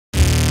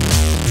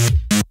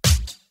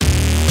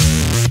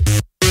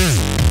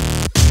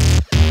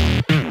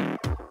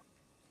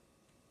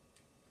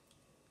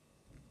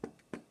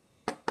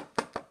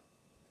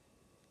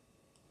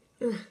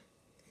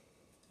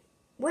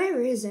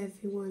Where is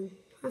everyone?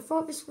 I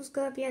thought this was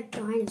gonna be a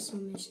dinosaur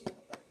mission.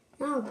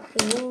 Now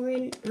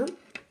boring. Oh.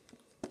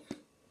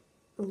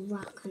 A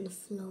rock on the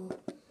floor.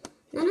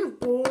 Not a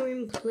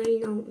boring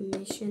plain old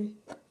mission.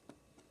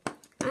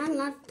 I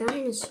love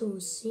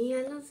dinosaurs. See,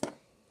 I love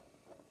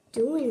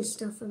doing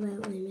stuff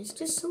about them. It's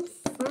just so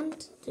fun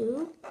to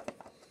do.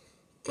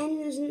 And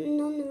there's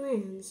none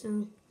around,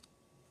 so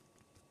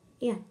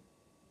yeah.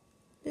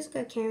 Just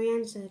go carry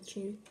on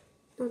searching.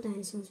 No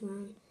dinosaurs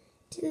around.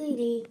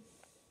 Toodly.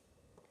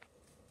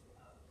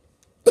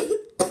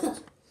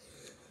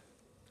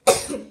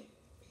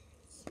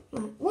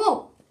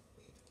 Whoa!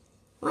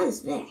 What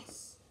is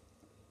this?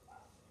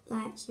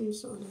 Like some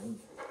sort of...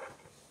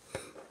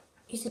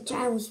 It's a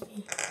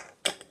gyrosphere.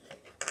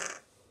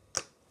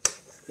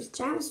 This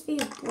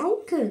gyrosphere is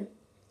broken.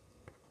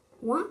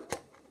 What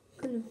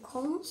could have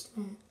caused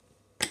that?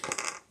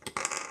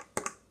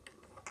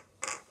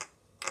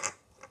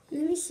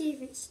 Let me see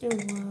if it still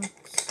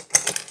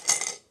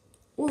works.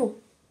 Whoa.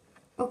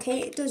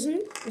 Okay, it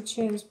doesn't. The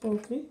chair is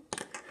broken.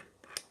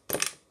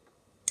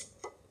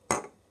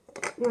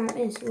 Like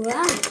this.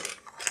 Wow.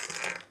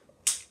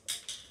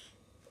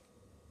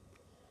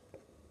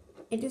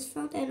 It just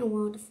fell down a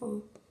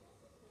waterfall.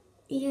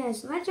 Yeah,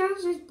 so that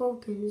gyrosphere is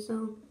broken,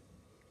 so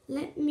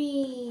let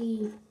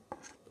me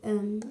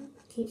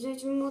keep searching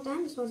for more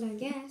dinosaurs, I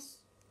guess.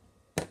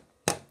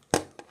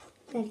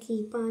 Gotta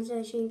keep on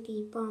searching,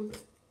 keep on.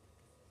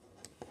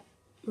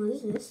 What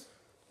is this?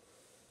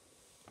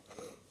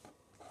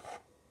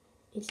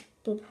 It's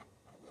the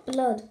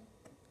blood.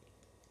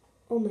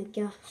 Oh my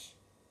gosh.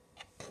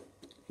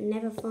 I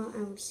never thought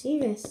I would see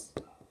this.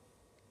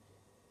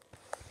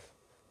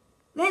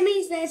 That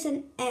means there's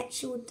an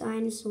actual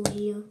dinosaur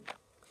here.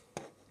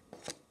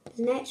 There's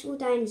an actual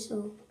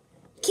dinosaur.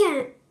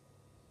 Can't.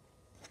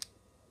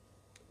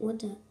 What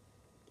the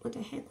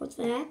heck was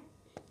that?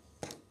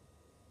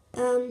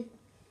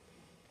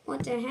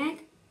 What the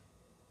heck?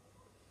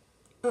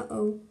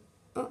 Uh-oh.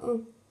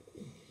 Uh-oh.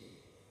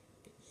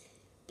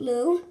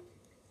 Blue.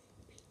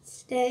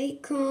 Stay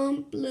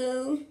calm,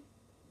 Blue.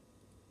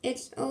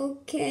 It's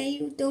okay.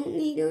 You don't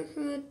need to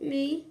hurt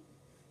me.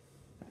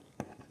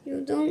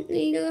 You don't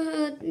need to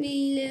hurt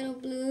me, little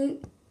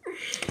Blue.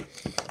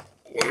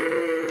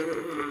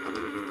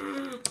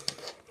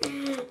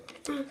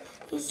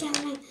 It's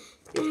alright.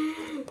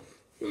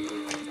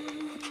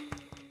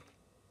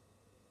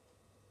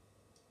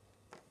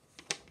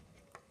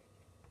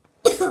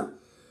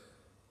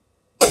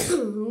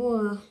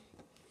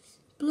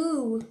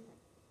 Blue,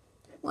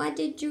 why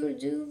did you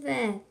do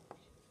that?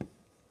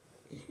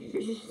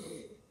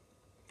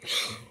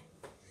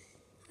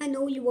 I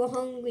know you were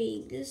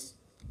hungry. Just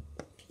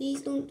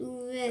please don't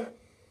do that.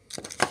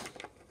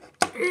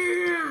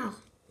 Ow!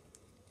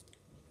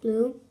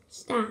 Blue,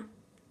 stop.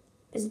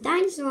 There's a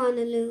dinosaur on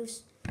the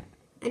loose.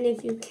 And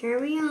if you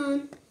carry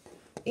on,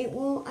 it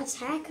will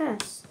attack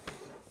us.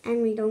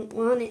 And we don't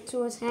want it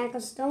to attack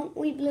us, don't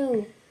we,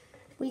 Blue?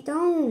 We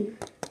don't.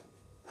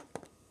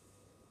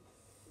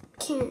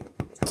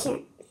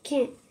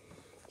 Can't.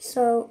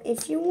 So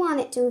if you want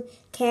it to,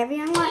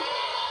 carry on what?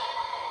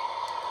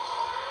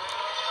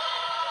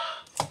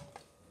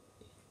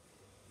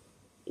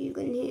 You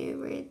can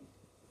hear it.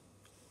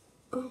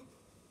 Oh.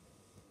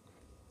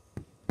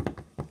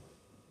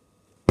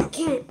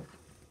 Can't.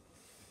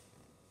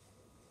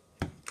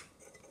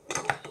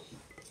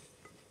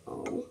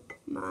 Oh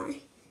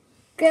my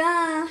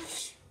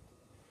gosh.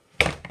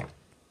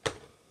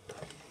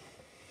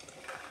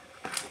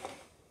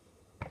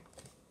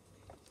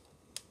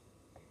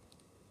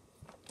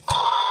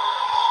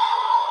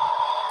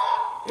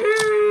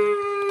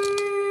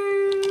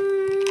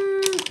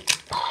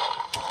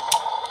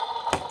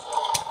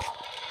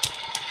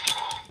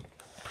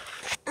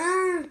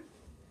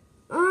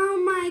 Oh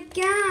my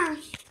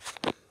gosh.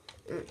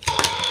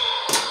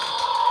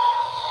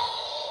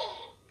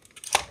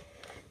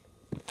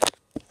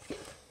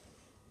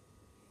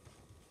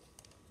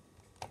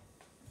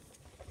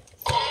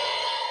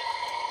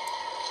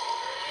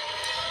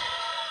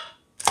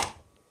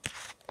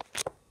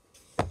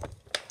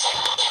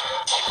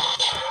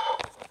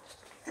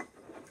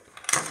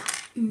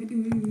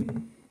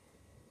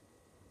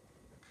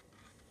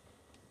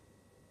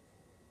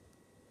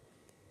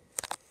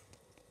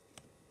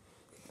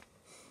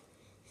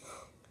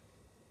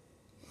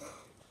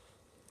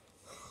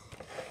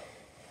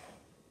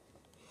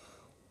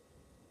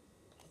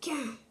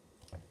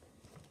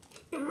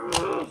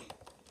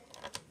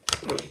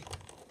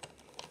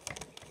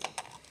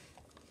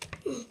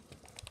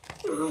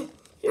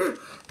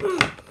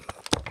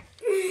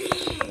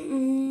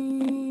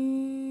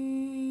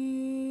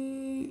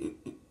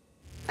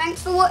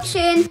 Thanks for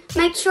watching.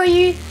 Make sure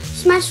you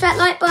smash that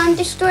like button,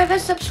 destroy the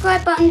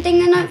subscribe button, ding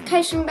the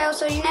notification bell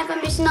so you never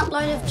miss an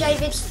upload of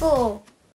JVids 4.